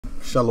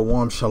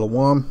Shalom,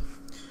 shalom.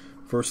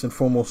 First and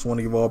foremost, I want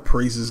to give all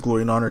praises,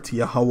 glory, and honor to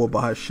Yahweh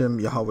Bahashem,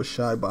 Yahweh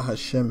Shai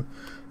Bahashem,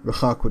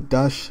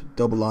 Rechakwadash.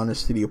 Double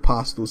honors to the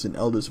apostles and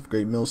elders of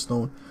Great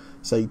Millstone.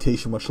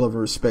 Salutation, much love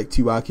and respect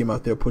to you, Akim,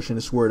 out there pushing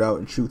this word out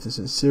in truth and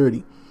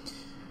sincerity.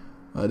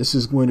 This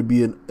is going to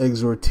be an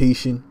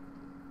exhortation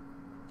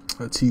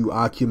to you,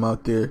 Akim,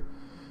 out there,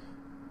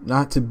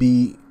 not to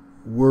be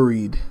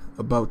worried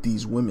about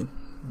these women,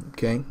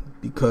 okay?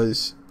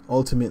 Because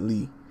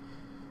ultimately,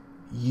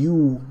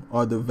 you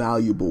are the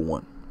valuable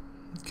one,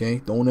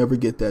 okay? Don't ever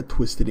get that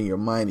twisted in your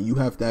mind, and you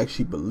have to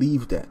actually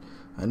believe that.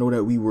 I know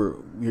that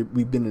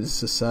we've been in this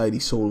society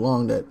so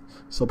long that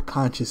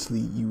subconsciously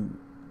you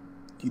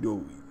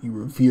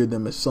revere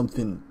them as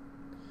something,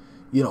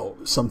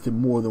 something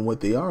more than what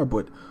they are.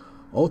 But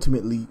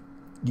ultimately,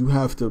 you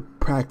have to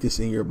practice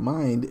in your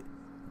mind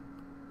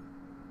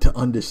to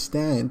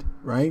understand,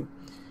 right,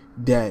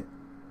 that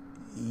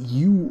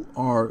you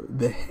are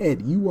the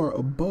head. You are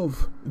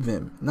above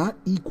them, not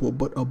equal,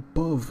 but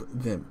above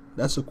them.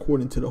 That's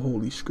according to the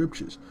Holy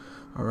Scriptures.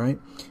 All right.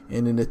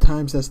 And in the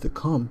times that's to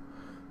come,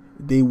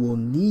 they will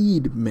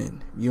need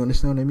men. You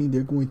understand what I mean?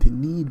 They're going to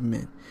need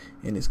men,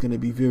 and it's going to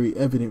be very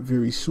evident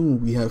very soon.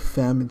 We have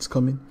famines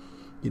coming.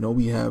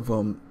 We have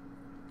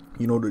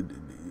the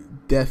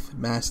death,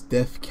 mass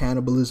death,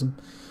 cannibalism.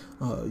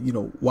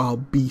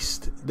 Wild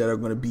beasts that are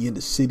going to be in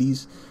the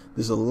cities.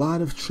 There's a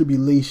lot of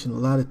tribulation, a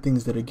lot of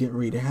things that are getting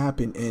ready to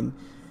happen, and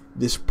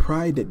this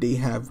pride that they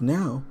have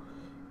now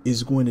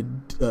is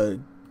going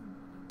to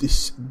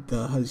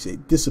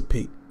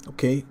dissipate.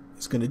 Okay,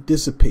 it's going to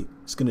dissipate.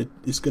 It's going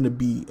to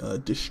be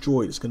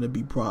destroyed. It's going to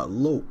be brought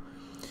low,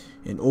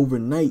 and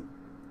overnight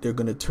they're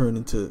going to turn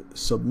into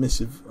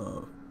submissive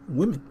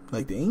women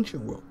like the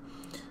ancient world.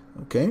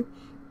 Okay.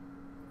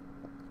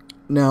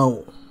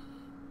 Now,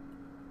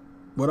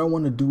 what I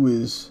want to do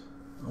is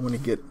I want to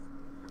get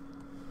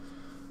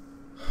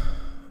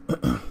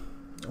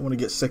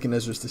 2nd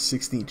Ezra, the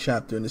 16th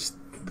chapter, and it's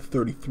the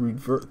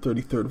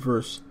 33rd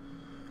verse,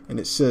 and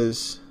it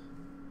says,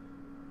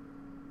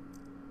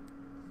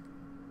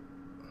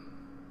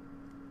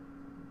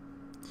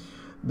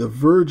 "The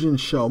virgin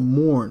shall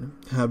mourn,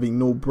 having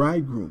no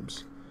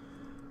bridegrooms.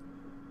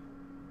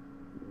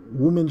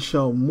 Women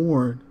shall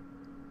mourn,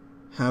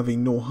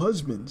 having no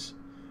husbands.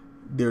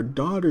 Their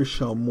daughters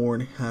shall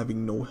mourn,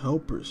 having no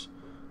helpers."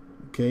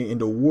 Okay, "In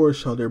the war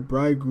shall their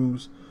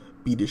bridegrooms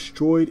be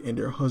destroyed, and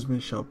their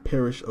husbands shall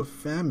perish of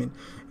famine."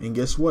 And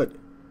guess what?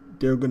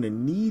 They're going to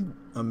need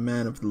a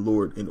man of the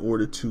Lord in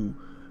order to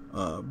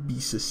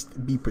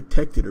be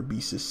protected or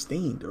be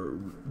sustained. Or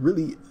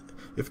really,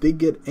 if they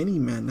get any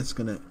man, that's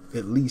going to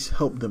at least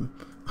help them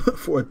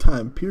for a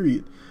time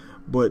period.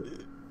 But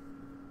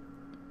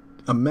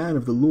a man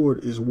of the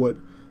Lord is what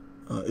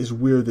is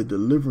where the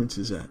deliverance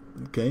is at.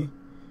 Okay.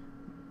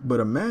 But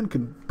a man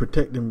can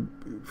protect them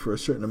for a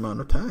certain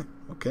amount of time,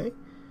 okay?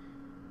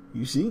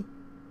 You see?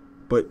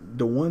 But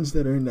the ones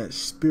that are in that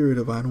spirit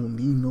of, I don't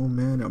need no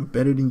man, I'm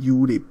better than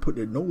you, they put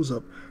their nose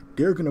up,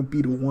 they're going to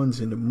be the ones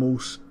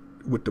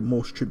with the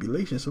most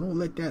tribulation. So don't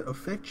let that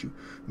affect you.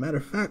 Matter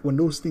of fact, when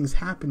those things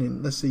happen,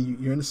 and let's say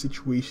you're in a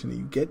situation and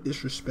you get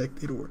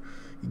disrespected or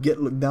you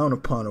get looked down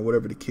upon or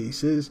whatever the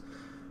case is,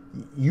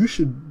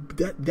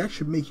 that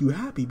should make you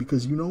happy,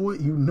 because you know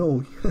what?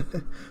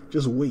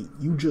 Just wait.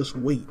 You just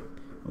wait.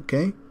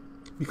 Okay,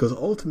 because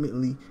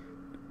ultimately,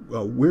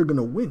 we're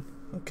gonna win.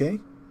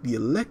 Okay, the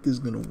elect is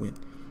gonna win.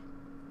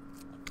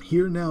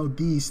 Hear now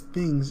these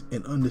things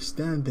and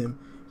understand them,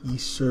 ye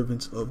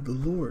servants of the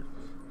Lord,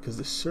 because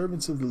the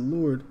servants of the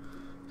Lord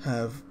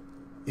have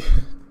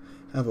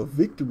a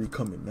victory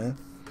coming, man.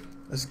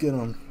 Let's get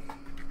on.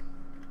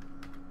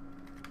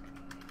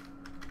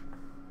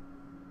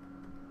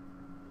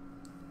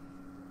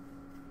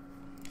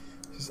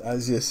 This is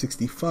Isaiah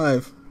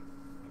 65.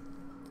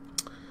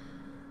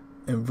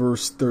 In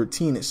verse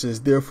 13, it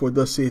says, "Therefore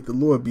thus saith the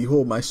Lord,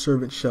 behold, my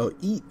servant shall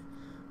eat,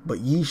 but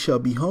ye shall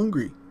be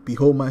hungry.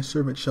 Behold, my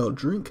servant shall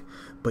drink,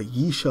 but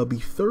ye shall be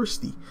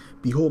thirsty.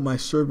 Behold, my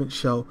servant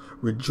shall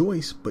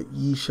rejoice, but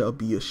ye shall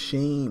be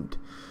ashamed."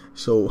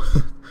 So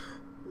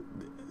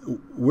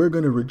we're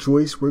going to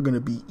rejoice. We're going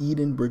to be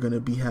eating. We're going to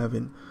be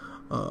having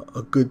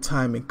a good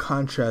time, in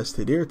contrast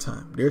to their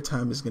time. Their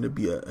time is going to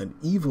be an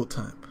evil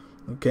time.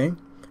 Okay.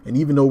 And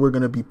even though we're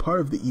going to be part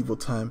of the evil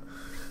time,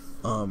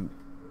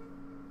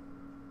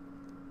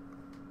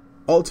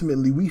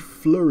 ultimately, we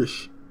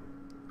flourish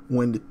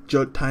when the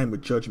time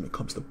of judgment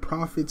comes. The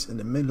prophets and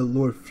the men of the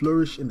Lord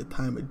flourish in the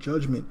time of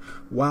judgment,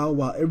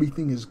 while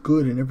everything is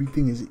good and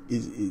everything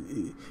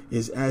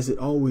is as it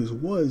always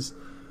was.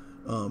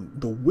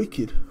 The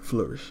wicked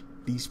flourish.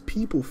 These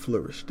people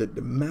flourish. That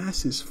the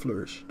masses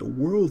flourish. The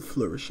world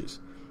flourishes.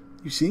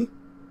 You see?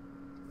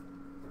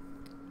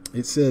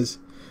 It says,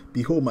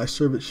 "Behold, my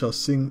servant shall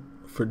sing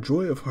for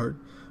joy of heart,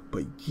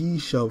 but ye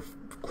shall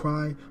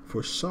cry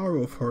for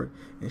sorrow of heart,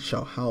 and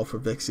shall howl for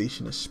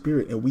vexation of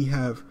spirit." And we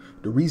have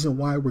the reason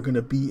why we're going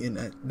to be in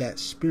that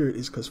spirit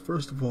is because,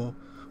 first of all,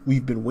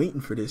 we've been waiting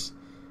for this,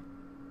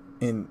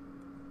 and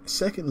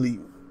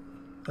secondly,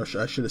 Or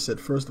I should have said,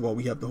 first of all,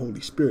 we have the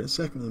Holy Spirit, and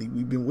secondly,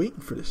 we've been waiting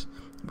for this.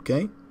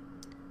 Okay,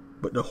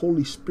 but the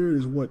Holy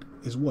Spirit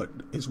is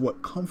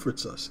what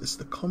comforts us. It's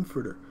the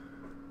comforter,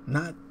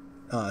 not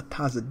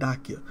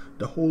Tazadakia.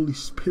 The Holy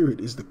Spirit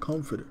is the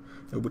comforter,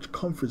 which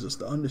comforts us,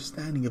 the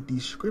understanding of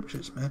these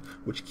scriptures, man,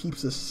 which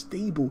keeps us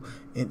stable,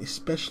 and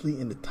especially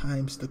in the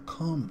times to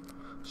come.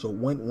 So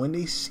when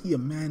they see a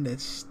man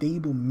that's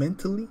stable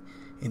mentally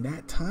in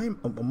that time,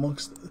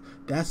 amongst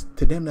that's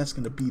to them, that's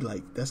gonna be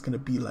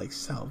like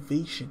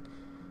salvation.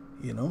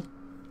 You know,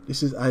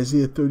 this is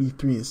Isaiah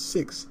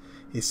 33:6.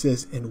 It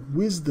says, "And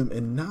wisdom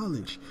and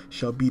knowledge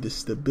shall be the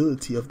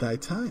stability of thy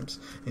times,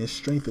 and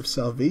strength of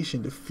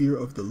salvation. The fear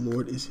of the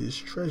Lord is his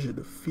treasure."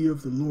 The fear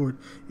of the Lord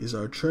is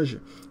our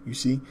treasure. You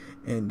see,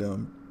 and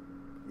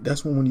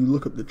that's when you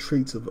look up the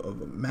traits of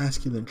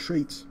masculine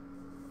traits,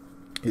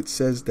 it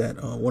says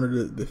that one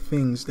of the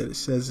things that it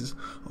says is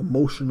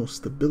emotional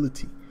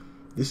stability.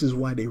 This is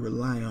why they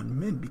rely on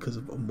men, because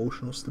of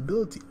emotional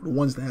stability. The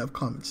ones that have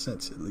common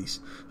sense, at least.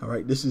 All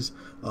right. This is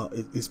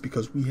it's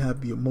because we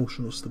have the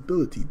emotional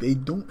stability. They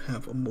don't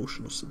have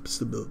emotional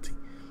stability.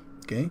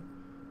 Okay.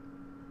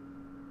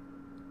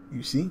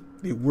 You see,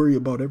 they worry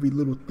about every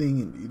little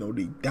thing, and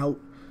they doubt.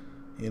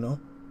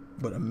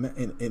 But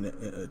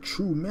a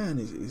true man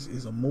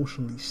is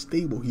emotionally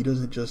stable. He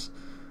doesn't just,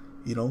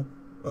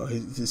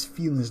 his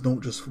feelings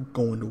don't just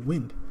go in the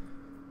wind.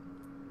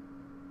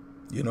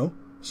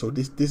 So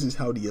this is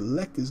how the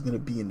elect is going to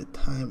be in the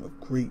time of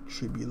great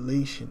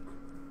tribulation.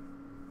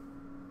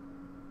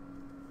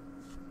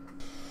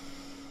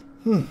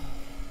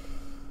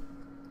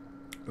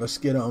 Let's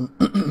get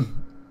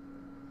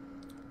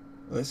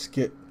let's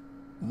get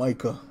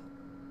Micah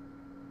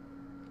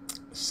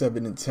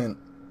 7 and 10,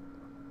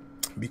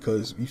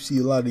 because you see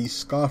a lot of these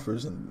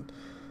scoffers, and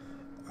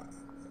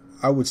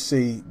I would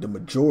say the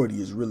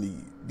majority is really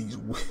these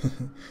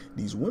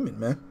women,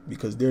 man,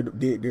 because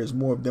there's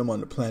more of them on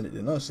the planet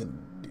than us, and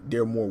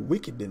they're more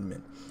wicked than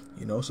men.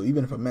 So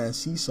even if a man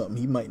sees something,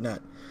 he might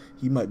not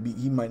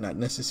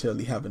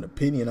necessarily have an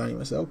opinion on it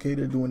and say, okay,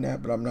 they're doing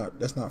that, but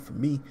that's not for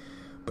me.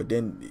 But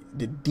then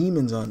the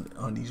demons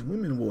on these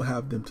women will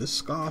have them to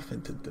scoff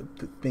and to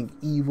think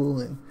evil,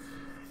 and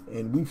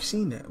we've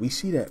seen that. We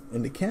see that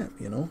in the camp.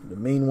 The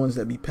main ones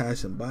that be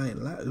passing by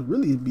and laugh,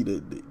 really it'd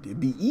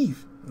be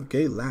Eve,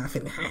 okay,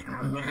 laughing,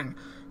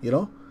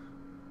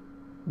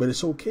 But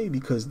it's okay,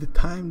 because the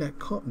time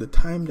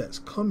that's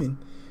coming,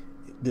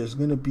 there's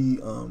gonna be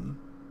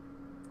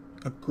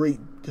great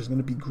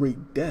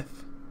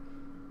death.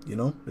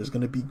 There's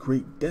gonna be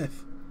great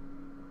death,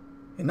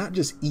 and not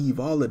just Eve,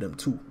 all of them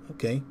too.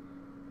 Okay,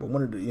 but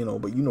one of the Eve,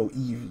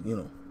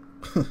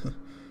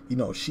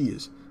 she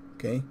is,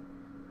 okay.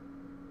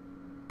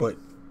 But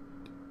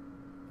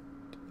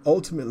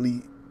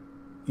ultimately,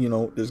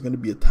 there's gonna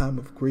be a time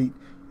of great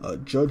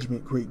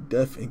judgment, great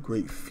death, and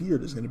great fear.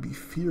 There's going to be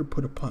fear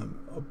put upon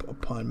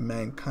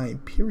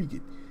mankind,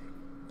 period.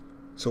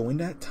 So in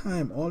that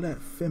time, all that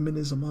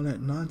feminism, all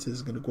that nonsense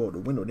is going to go out the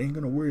window. They ain't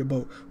going to worry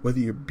about whether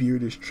your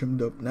beard is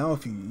trimmed up. Now,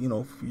 if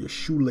if your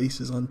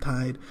shoelace is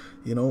untied,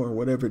 or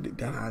whatever,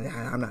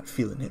 I'm not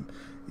feeling him,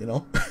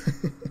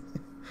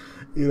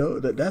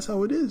 that's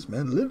how it is,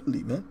 man.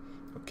 Literally, man.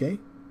 Okay,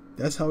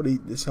 that's how they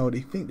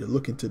think. They're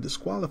looking to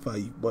disqualify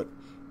you. But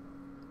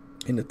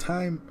in the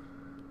time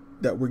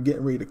that we're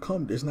getting ready to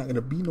come, there's not going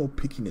to be no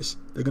pickiness.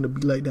 They're going to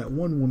be like that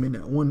one woman,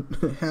 that one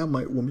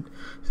Hamite woman.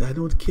 Said, I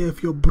don't care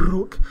if you're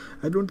broke.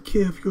 I don't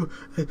care if you're,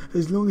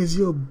 as long as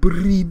you're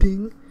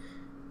breathing.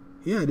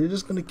 Yeah, they're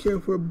just going to care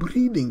if we're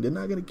breathing. They're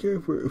not going to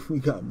care if we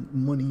got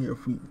money, or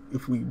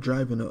if we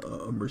driving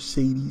a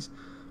Mercedes.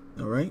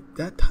 All right,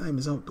 that time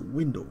is out the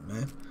window,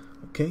 man.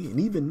 Okay, and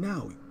even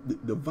now,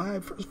 the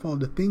vibe. First of all,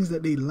 the things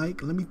that they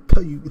like. Let me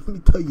tell you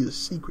a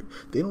secret.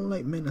 They don't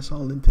like men that's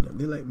all into them.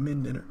 They like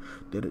men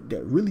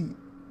that really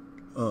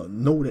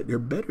know that they're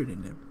better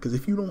than them. Because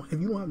if you don't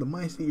have the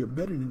mindset you're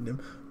better than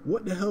them,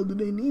 what the hell do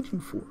they need you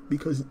for?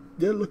 Because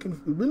they're looking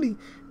for, really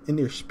in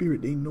their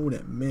spirit, they know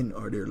that men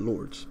are their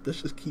lords.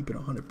 Let's just keep it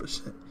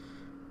 100%.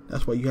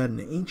 That's why you had in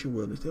the ancient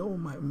world, they say, "Oh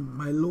my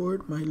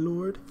lord, my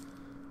lord."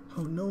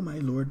 Oh no, my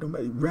lord.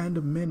 Nobody,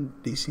 random men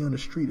they see on the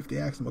street, if they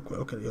ask them a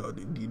question,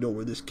 okay, do you know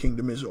where this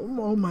kingdom is? Oh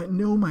my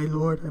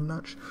lord, I'm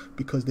not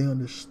because they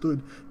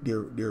understood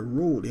their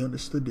role, they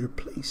understood their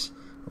place.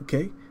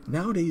 Okay,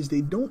 nowadays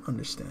they don't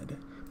understand that.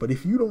 But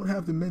if you don't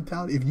have the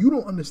mentality, if you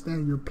don't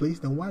understand your place,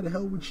 then why the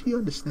hell would she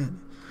understand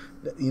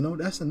it?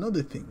 That's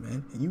another thing,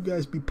 man. And you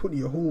guys be putting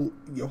your whole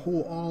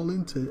all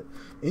into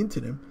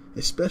them,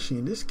 especially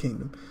in this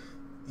kingdom.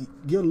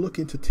 You're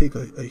looking to take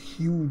a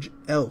huge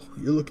L.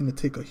 You're looking to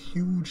take a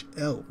huge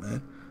L,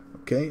 man.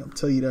 Okay, I'll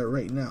tell you that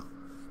right now.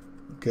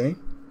 Okay,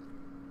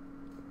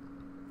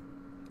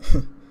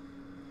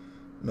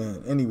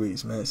 man.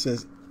 Anyways, man, it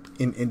says,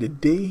 in the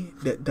day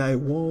that thy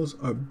walls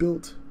are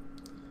built.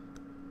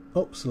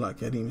 Oh,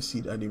 Salaki, I didn't even see.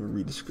 I didn't even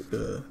read the script.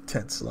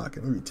 10, Salaki.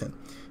 Let me read 10.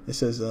 It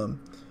says,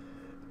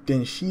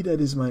 then she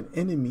that is mine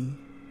enemy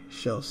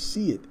shall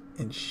see it,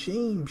 and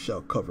shame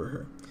shall cover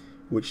her,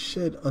 which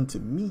said unto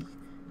me,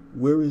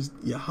 where is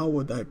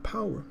Yahweh thy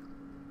power?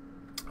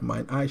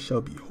 Mine eye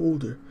shall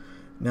behold her.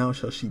 Now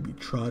shall she be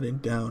trodden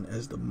down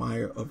as the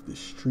mire of the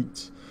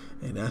streets.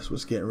 And that's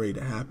what's getting ready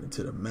to happen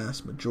to the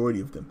mass majority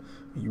of them.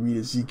 When you read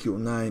Ezekiel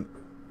 9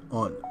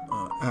 on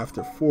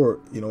after 4,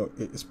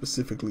 it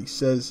specifically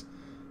says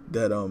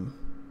that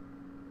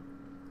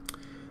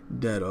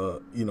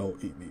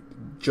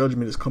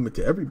judgment is coming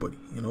to everybody,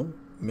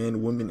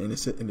 men, women, and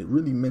it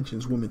really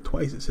mentions women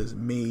twice. It says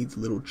maids,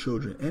 little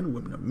children, and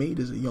women. A maid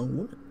is a young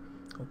woman.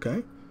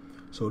 Okay,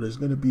 so there's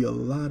going to be a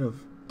lot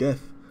of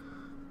death,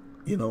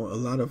 a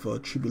lot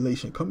of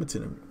tribulation coming to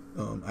them.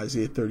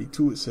 Isaiah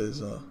 32, it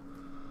says,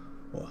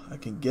 I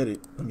can get it.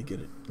 Let me get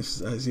it. This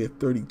is Isaiah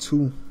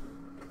 32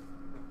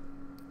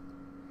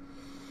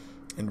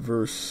 and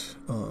verse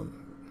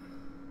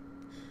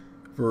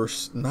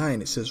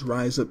 9. It says,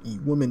 rise up, ye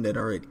women that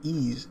are at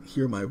ease,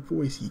 hear my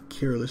voice, ye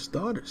careless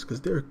daughters.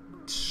 Because they're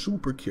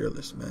super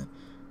careless, man.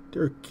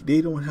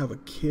 They don't have a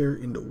care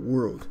in the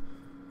world.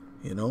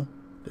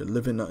 They're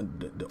living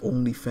on the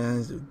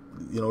OnlyFans.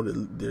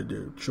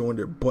 They're showing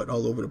their butt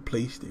all over the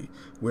place. They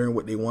wearing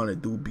what they want to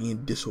do,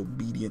 being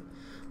disobedient,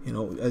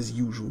 as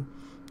usual.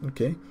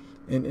 Okay,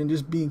 and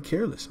just being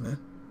careless, man.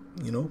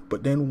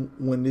 But then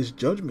when this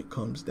judgment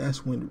comes,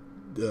 that's when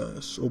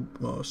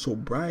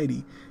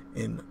sobriety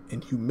and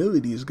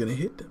humility is gonna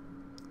hit them.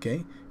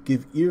 Okay,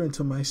 give ear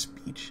unto my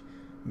speech.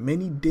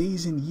 Many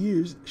days and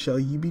years shall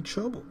ye be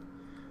troubled,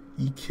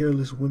 ye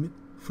careless women,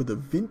 for the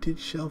vintage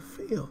shall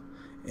fail,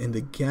 and the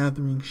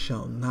gathering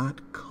shall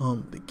not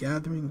come. The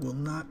gathering will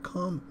not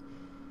come.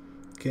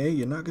 Okay,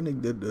 you're not gonna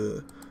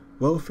the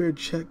welfare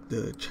check,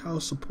 the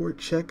child support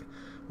check,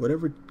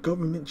 whatever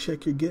government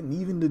check you're getting,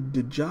 even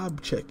the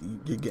job check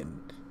you're getting.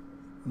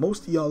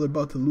 Most of y'all are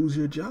about to lose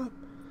your job.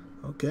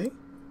 Okay,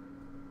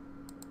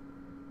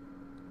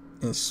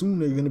 and soon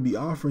they're going to be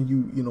offering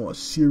you, a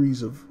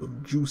series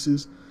of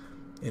juices,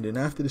 and then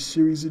after the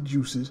series of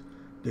juices,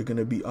 they're going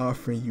to be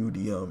offering you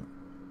the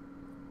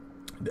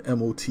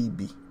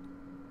MOTB.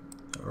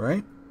 All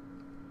right,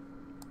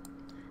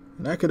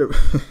 and I could have,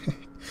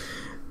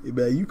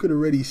 you could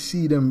already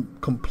see them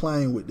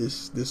complying with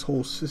this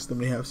whole system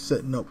they have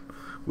setting up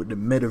with the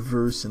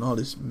metaverse and all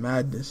this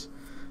madness,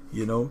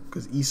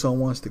 because Esau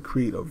wants to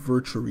create a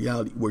virtual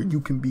reality where you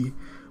can be.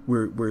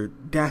 Where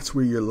that's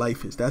where your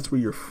life is, that's where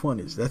your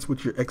fun is, that's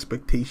what your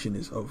expectation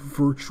is of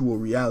virtual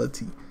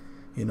reality.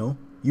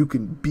 You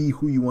can be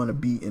who you want to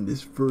be in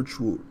this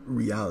virtual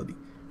reality,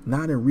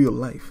 not in real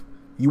life.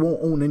 You won't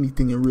own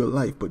anything in real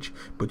life, but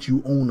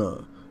you own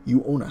a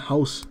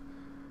house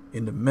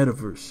in the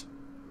metaverse.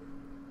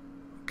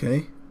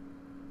 Okay,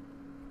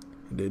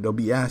 and they'll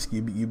be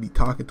asking you be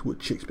talking to a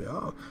chick,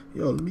 oh,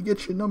 yo, let me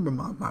get your number,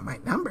 my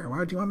number.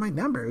 Why do you want my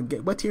number?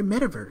 What's your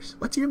metaverse?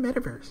 What's your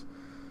metaverse?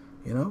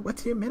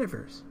 What's your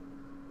metaverse?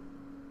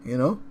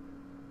 And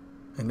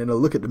then they'll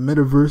look at the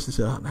metaverse and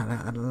say, oh,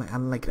 I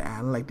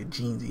don't like the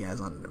jeans he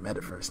has on in the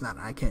metaverse.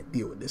 I can't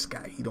deal with this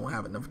guy. He don't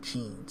have enough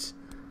jeans.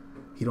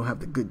 He don't have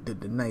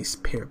the nice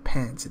pair of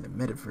pants in the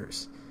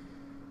metaverse.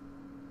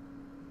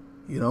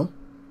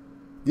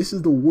 This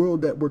is the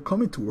world that we're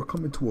coming to. We're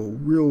coming to a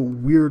real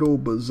weirdo,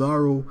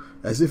 bizarro,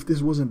 as if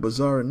this wasn't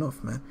bizarre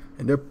enough, man.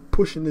 And they're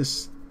pushing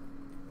this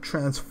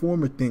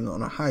transformer thing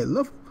on a high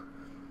level.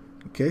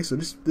 Okay, so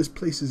this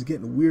place is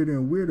getting weirder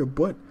and weirder,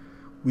 but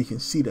we can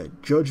see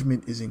that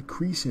judgment is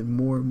increasing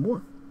more and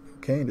more.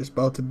 Okay, and there's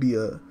about to be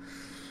a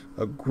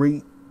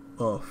great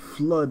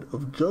flood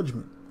of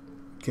judgment.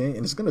 Okay,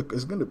 and it's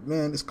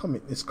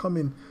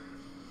coming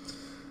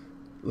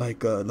like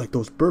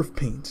those birth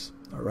pains.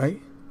 All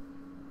right,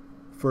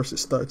 first it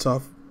starts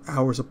off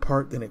hours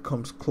apart, then it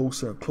comes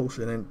closer and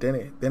closer, and then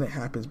it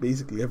happens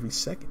basically every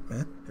second,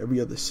 man,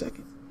 every other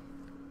second,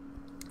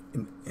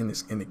 and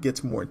it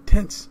gets more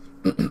intense.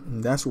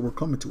 That's what we're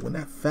coming to. When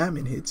that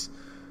famine hits,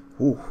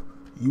 you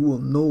will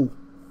know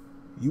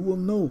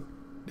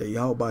that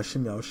Yahweh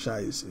Hashem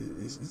Yahushai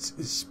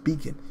is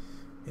speaking.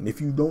 And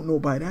if you don't know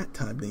by that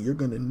time, then you're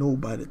going to know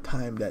by the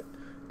time that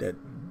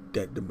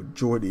the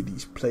majority of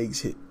these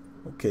plagues hit.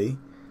 Okay,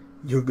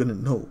 you're going to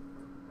know.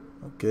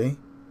 Okay.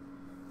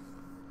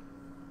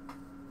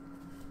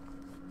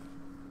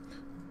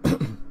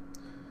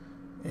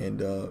 And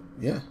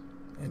yeah,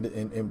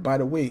 and by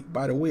the way,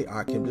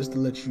 Akim, just to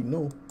let you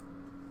know,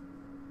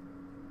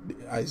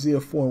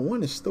 Isaiah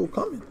 4:1 is still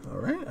coming. All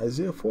right,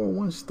 Isaiah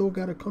 4:1 still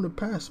got to come to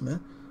pass,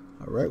 man.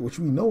 All right, which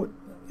we know it.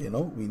 We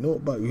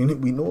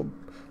know it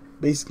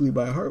basically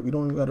by heart. We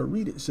don't even got to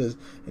read it. It says,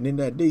 and in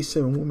that day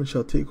 7 women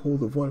shall take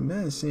hold of one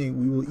man, saying,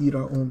 we will eat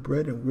our own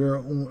bread and wear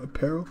our own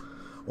apparel.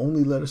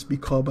 Only let us be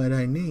called by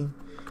thy name,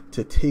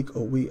 to take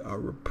away our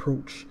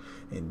reproach.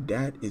 And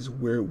that is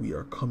where we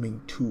are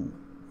coming to.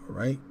 All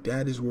right,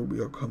 that is where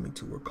we are coming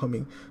to. We're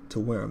coming to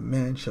where a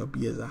man shall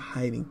be as a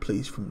hiding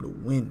place from the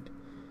wind.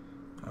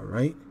 All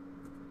right,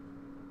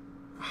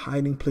 a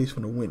hiding place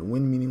from the wind.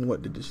 Wind meaning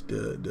what?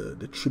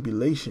 The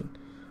tribulation.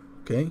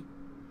 Okay,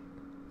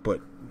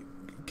 but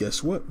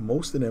guess what?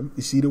 Most of them,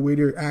 you see the way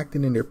they're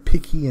acting, and they're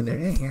picky, and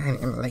I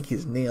don't like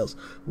his nails.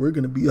 We're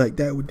gonna be like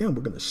that with them.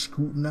 We're gonna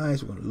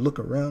scrutinize. We're gonna look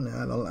around.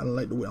 I don't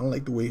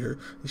like the way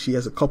she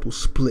has a couple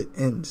split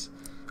ends.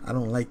 I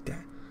don't like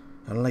that.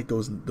 I don't like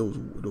those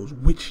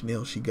witch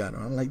nails she got. I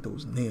don't like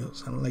those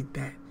nails. I don't like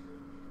that.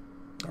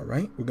 All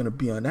right, we're gonna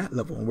be on that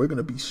level, and we're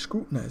gonna be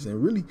scrutinized,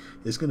 and really,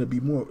 it's gonna be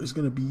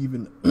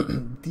even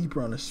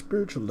deeper on a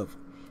spiritual level.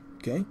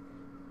 Okay,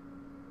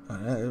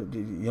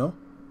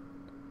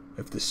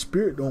 if the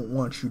spirit don't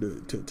want you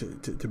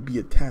to be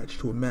attached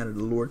to a man of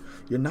the Lord,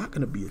 you're not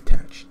gonna be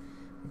attached.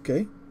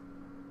 Okay,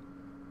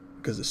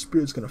 because the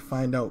spirit's gonna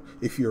find out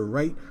if you're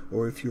right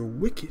or if you're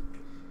wicked.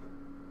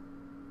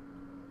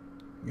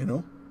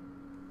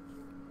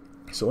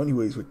 So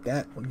anyways, with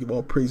that, I want to give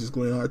all praises,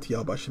 glory, and honor to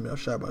Yahweh Shem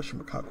Yahshua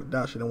B'Hashem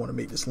Rakakwadash. I don't want to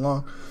make this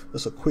long.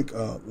 That's a quick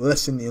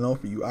lesson,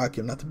 for you,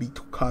 Akim, not to be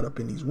too caught up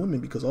in these women,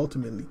 because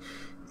ultimately,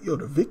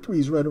 the victory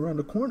is right around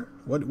the corner.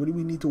 What do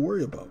we need to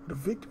worry about? The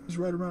victory is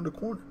right around the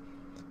corner.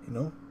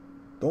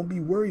 Don't be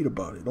worried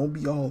about it. Don't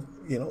be all,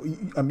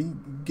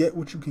 get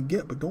what you can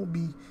get, but don't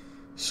be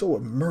so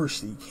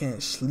immersed that you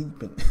can't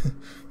sleep, and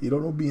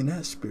don't be in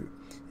that spirit.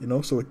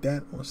 So with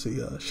that, I want to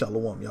say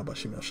Shalom, Yahweh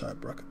Shem Yahshua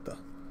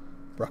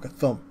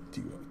Brakathum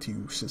to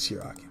you,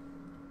 sincere Akim.